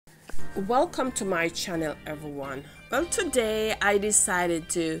Welcome to my channel, everyone. Well, today I decided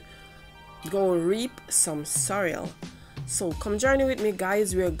to go reap some sorrel. So come journey with me,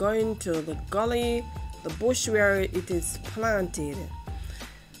 guys. We're going to the gully, the bush where it is planted.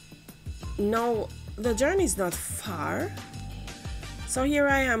 Now the journey is not far, so here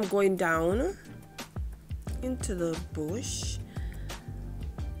I am going down into the bush.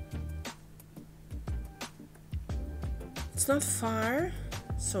 It's not far,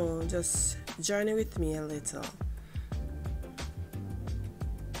 so just journey with me a little.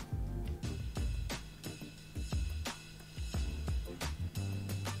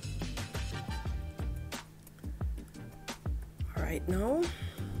 All right, now,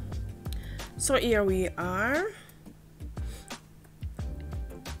 so here we are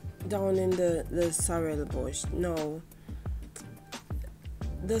down in the sorrel bush. Now,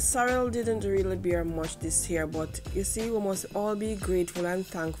 the sorrel didn't really bear much this year, but you see, we must all be grateful and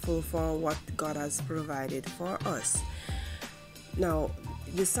thankful for what God has provided for us. Now,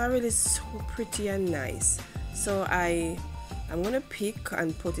 the sorrel is so pretty and nice, so I'm gonna pick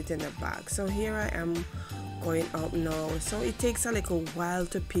and put it in a bag. So here I am going out now. So it takes a little while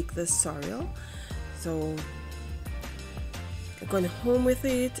to pick the sorrel, so I'm going home with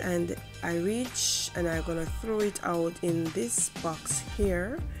it, and I reach and I'm gonna throw it out in this box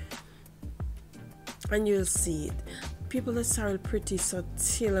here, and you'll see it. People, the sorrel pretty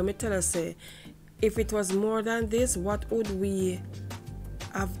subtle. Let me tell you, say, if it was more than this, what would we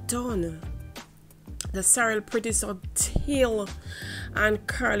have done? The sorrel pretty subtle and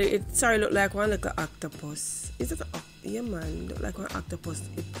curly. It sorry look like one little octopus. Is it? Yeah, man, look like one octopus.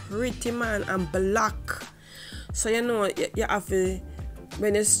 It's pretty, man, and black. So you know you have to,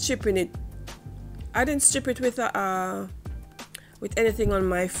 when you're stripping it, I didn't strip it with anything on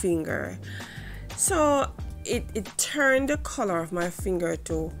my finger, so it turned the color of my finger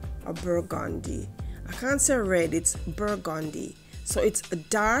to a burgundy. I can't say red, it's burgundy, so it's a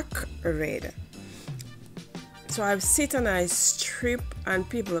dark red. So I sit and I strip, and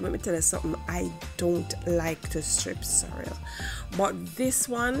people, let me tell you something, I don't like to strip sorrel, but this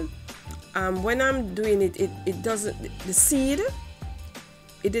one, when I'm doing it, it doesn't, the seed,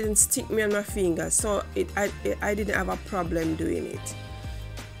 it didn't stick me on my finger, so I didn't have a problem doing it.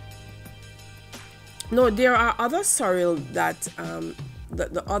 No, there are other sorrel that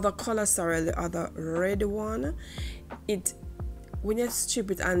the other color sorrel, the other red one, it, when you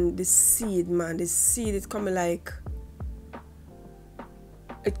strip it and the seed, man, the seed is coming like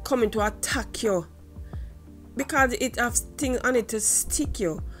it coming to attack you because it has things on it to stick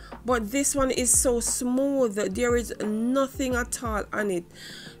you. But this one is so smooth, there is nothing at all on it.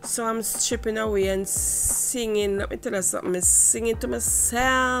 So I'm stripping away and singing. Let me tell you something, I'm singing to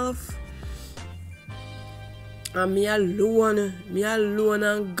myself. And me alone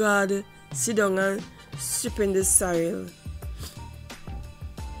and God sit down and stripping the sorrel.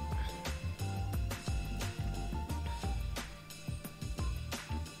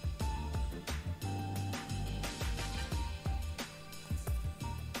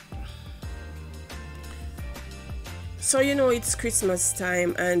 So you know it's Christmas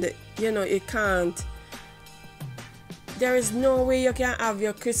time, and you know you can't, there is no way you can have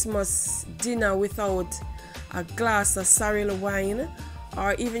your Christmas dinner without a glass of sorrel wine,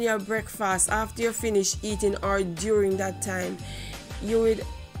 or even your breakfast after you finish eating or during that time. You would,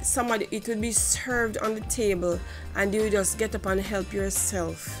 somebody, it would be served on the table and you would just get up and help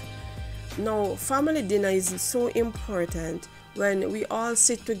yourself. Now, family dinner is so important when we all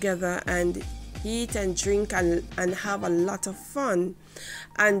sit together and eat and drink and have a lot of fun.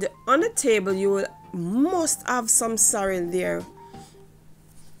 And on the table you will must have some sorrel there.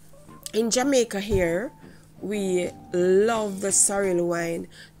 In Jamaica here, we love the sorrel wine.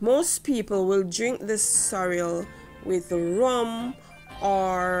 Most people will drink the sorrel with rum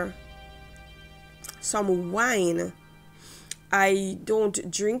or some wine. I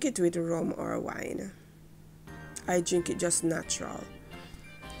don't drink it with rum or wine. I drink it just natural.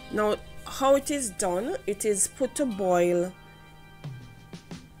 Now, how it is done, it is put to boil,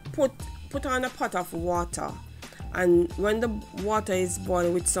 put on a pot of water, and when the water is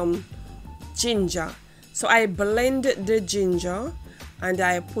boiling, with some ginger. So I blend the ginger and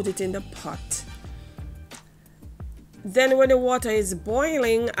I put it in the pot. Then when the water is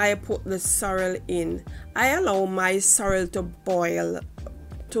boiling, I put the sorrel in. I allow my sorrel to boil,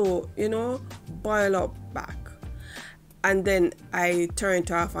 to, you know, boil up back. And then I turn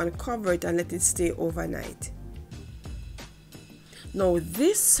it off and cover it and let it stay overnight. Now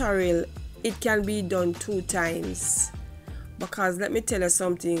this sorrel, it can be done 2 times, because let me tell you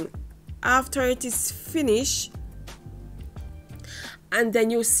something, after it is finished, and then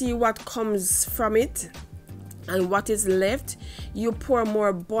you see what comes from it and what is left. You pour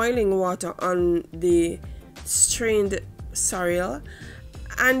more boiling water on the strained sorrel,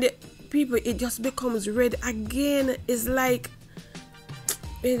 and people, it just becomes red again. It's like,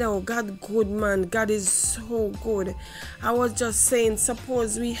 you know, God good, man. God is so good. I was just saying,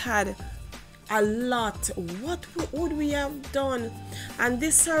 suppose we had a lot, what would we have done? And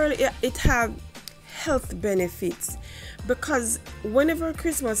this sorrel, it have health benefits, because whenever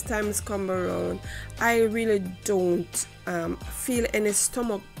Christmas times come around, I really don't feel any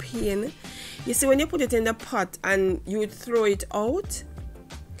stomach pain. You see, when you put it in the pot and you throw it out,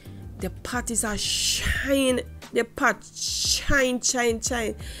 the pot is a shine. The pot shine.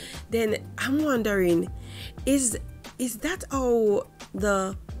 Then I'm wondering, is that how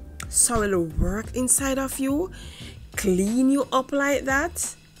the sorrel work inside of you? Clean you up like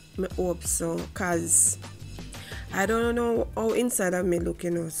that? I hope so, cause I don't know how inside of me look,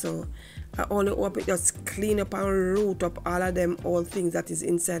 you know. So I only hope it just clean up and root up all of them old things that is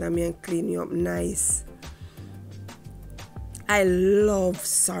inside of me and clean you up nice. I love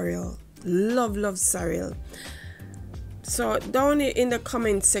sorrel. Love sorrel. So down in the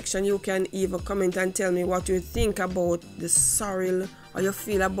comment section, you can either comment and tell me what you think about the sorrel, or you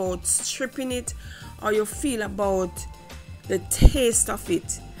feel about stripping it, or you feel about the taste of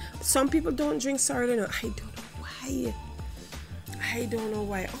it. Some people don't drink sorrel, you know. I don't know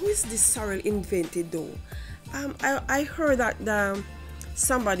why. How is this sorrel invented though? I heard that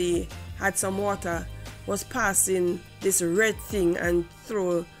somebody had some water, was passing this red thing and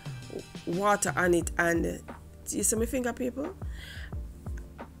throw water on it, and you see my finger, people,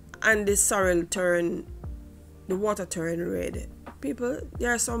 and the sorrel the water turned red. People,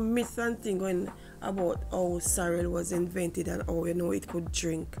 there are some myths and things going about how sorrel was invented and how, you know, it could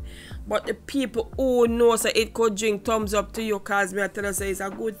drink. But the people who know that it could drink, thumbs up to you, cause me I tell you say it's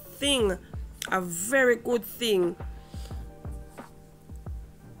a good thing, a very good thing.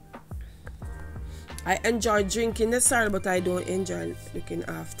 I enjoy drinking the sorrel, but I don't enjoy looking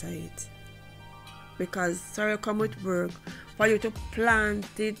after it, because sorrel come with work for you to plant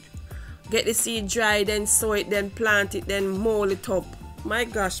it, get the seed dry, then sow it, then plant it, then mold it up. My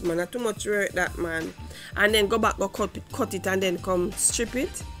gosh, man, that's too much work, that, man. And then go back, go cut it, and then come strip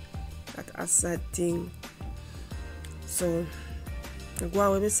it. That's a sad thing. So I go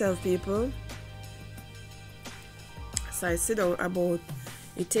on with myself, people. So I sit down about,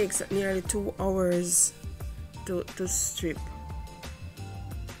 it takes nearly 2 hours to strip.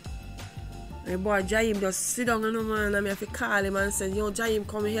 My boy Jaim just sit down, you know, man, and I have to call him and say, yo, Jaim,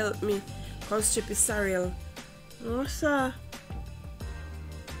 come help me, come strip his sorrel. No, sir.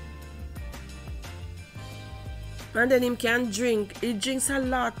 And then him can drink. He drinks a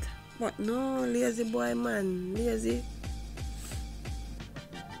lot. But no, lazy boy, man. Lazy.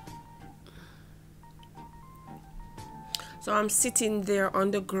 So I'm sitting there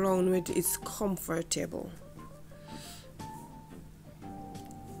on the ground with it's comfortable.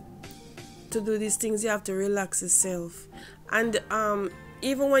 To do these things, you have to relax yourself. And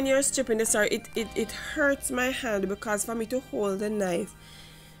even when you're stripping the sorrel, it hurts my hand, because for me to hold the knife,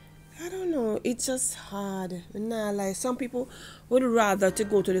 I don't know, it's just hard. Nah, like some people would rather to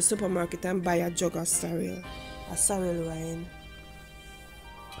go to the supermarket and buy a jug of sorrel, a sorrel wine.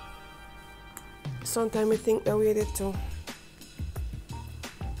 Sometimes I think that way too.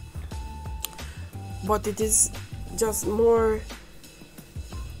 But it is just more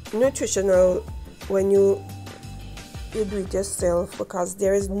nutritional when you do it yourself, because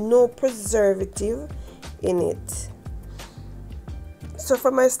there is no preservative in it. So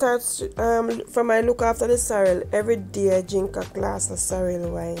for my for my look after the sorrel, every day I drink a glass of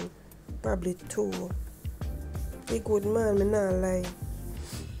sorrel wine, probably 2. Be good, man, me not lie.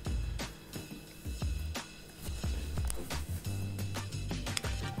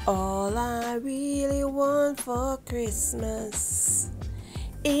 All I really want for Christmas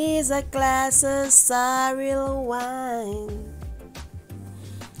is a glass of sorrel wine.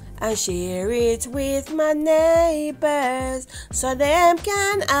 I share it with my neighbors so them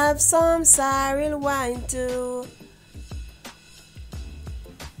can have some sorrel wine too.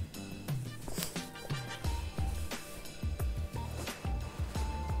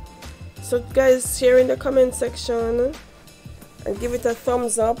 So guys, share in the comment section and give it a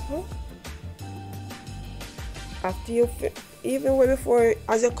thumbs up after you, even before,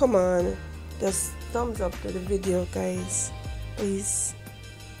 as you come on, just thumbs up to the video, guys, please.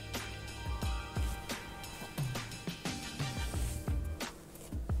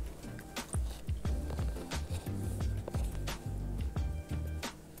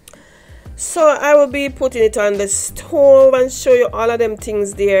 So I will be putting it on the stove and show you all of them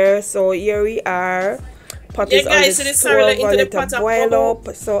things there. So here we are. Pot is on the stove and it boil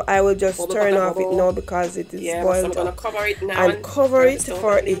up. So I will just turn off it now because it is boiled up. Cover it now and cover it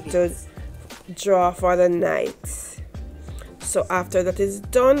for it to draw for the night. So after that is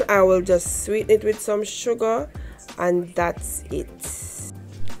done, I will just sweeten it with some sugar and that's it.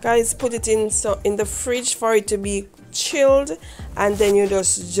 Guys, put it in the fridge for it to be chilled and then you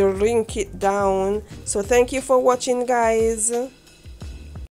just drink it down. So thank you for watching, guys.